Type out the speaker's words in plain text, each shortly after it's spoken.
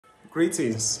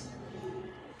Greetings.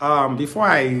 Before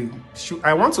I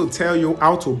want to tell you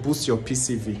how to boost your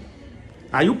PCV.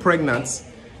 Are you pregnant?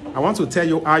 I want to tell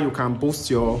you how you can boost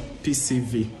your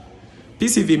PCV.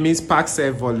 PCV means packed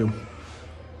cell volume.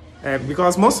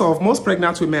 Because most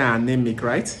pregnant women are anemic,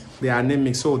 right? They are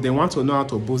anemic, so they want to know how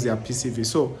to boost their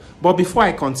PCV. But before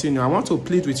I continue, I want to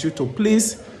plead with you to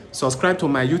please subscribe to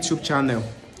my YouTube channel.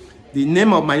 The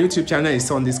name of my YouTube channel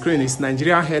is on the screen. It's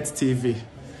Nigeria Health TV.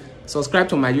 Subscribe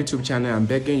to my YouTube channel. I'm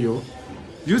begging you.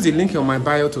 Use the link on my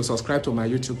bio to subscribe to my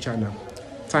YouTube channel.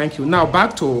 Thank you. Now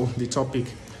back to the topic.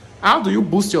 How do you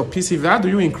boost your PCV? How do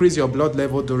you increase your blood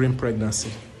level during pregnancy?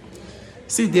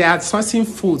 See, there are certain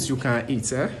foods you can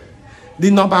eat. The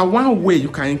number one way you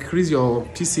can increase your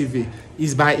PCV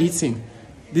is by eating.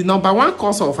 The number one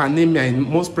cause of anemia in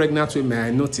most pregnant women,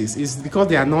 I notice, is because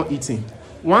they are not eating.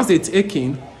 Once they take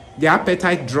in, their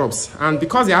appetite drops. And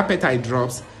because the appetite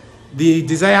drops, the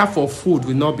desire for food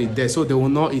will not be there, so they will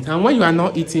not eat. And when you are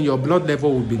not eating, your blood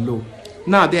level will be low.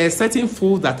 Now, there are certain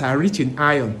foods that are rich in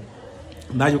iron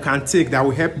that you can take that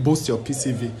will help boost your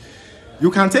PCV. You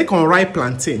can take unripe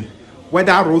plantain,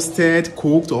 whether roasted,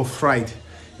 cooked, or fried.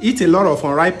 Eat a lot of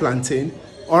unripe plantain.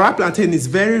 Unripe plantain is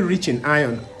very rich in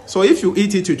iron. So if you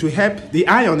eat it, it will help, the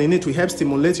iron in it will help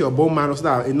stimulate your bone marrow so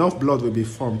that enough blood will be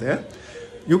formed.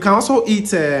 You can also eat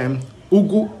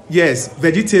ugu, yes,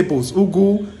 vegetables,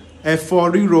 ugu,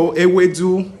 foriro,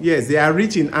 ewedu, yes, they are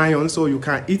rich in iron, so you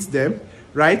can eat them,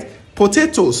 right?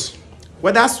 Potatoes,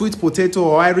 whether sweet potato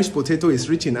or Irish potato is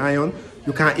rich in iron,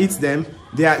 you can eat them.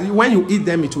 When you eat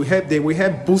them, they will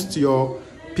help boost your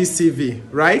PCV,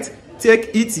 right?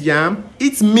 Eat yam,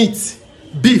 eat meat,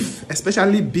 beef,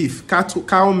 especially beef,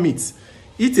 cow meat.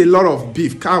 Eat a lot of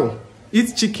beef, cow.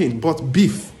 Eat chicken, but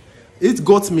beef. Eat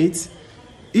goat meat.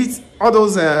 Eat all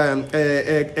those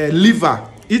liver.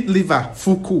 Eat liver,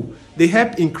 fuku. They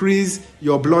help increase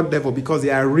your blood level because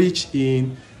they are rich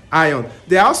in iron.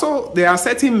 There are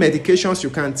certain medications you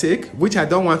can take, which I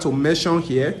don't want to mention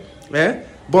here.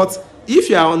 But if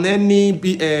you are on any,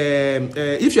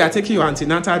 if you are taking your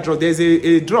antenatal drug, there's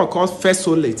a drug called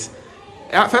fesolate.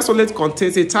 Fesolate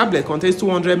contains, a tablet contains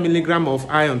 200 milligrams of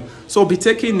iron. So be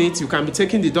taking it. You can be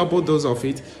taking the double dose of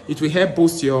it. It will help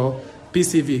boost your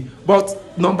PCV.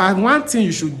 But number one thing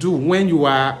you should do when you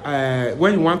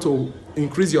want to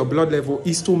increase your blood level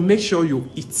is to make sure you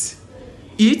eat.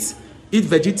 Eat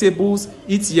vegetables,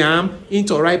 eat yam,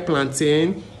 eat unripe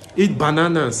plantain, eat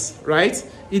bananas, right?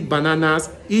 Eat bananas,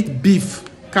 eat beef,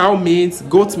 cow meat,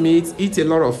 goat meat, eat a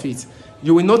lot of it.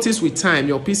 You will notice with time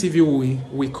your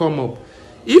PCV will come up.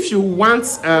 If you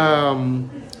want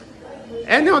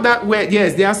any other way,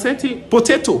 yes, there are certain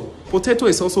potato. Potato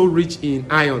is also rich in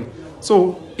iron.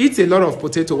 So eat a lot of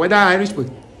potato, whether Irish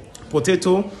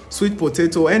potato, sweet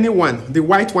potato, anyone, the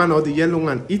white one or the yellow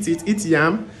one. Eat it. Eat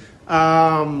yam.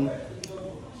 I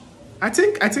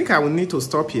think I will need to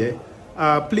stop here.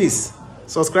 Please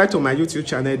subscribe to my YouTube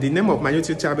channel. The name of my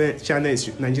YouTube channel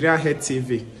is Nigeria Health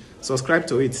TV. Subscribe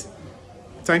to it.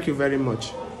 Thank you very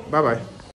much. Bye bye.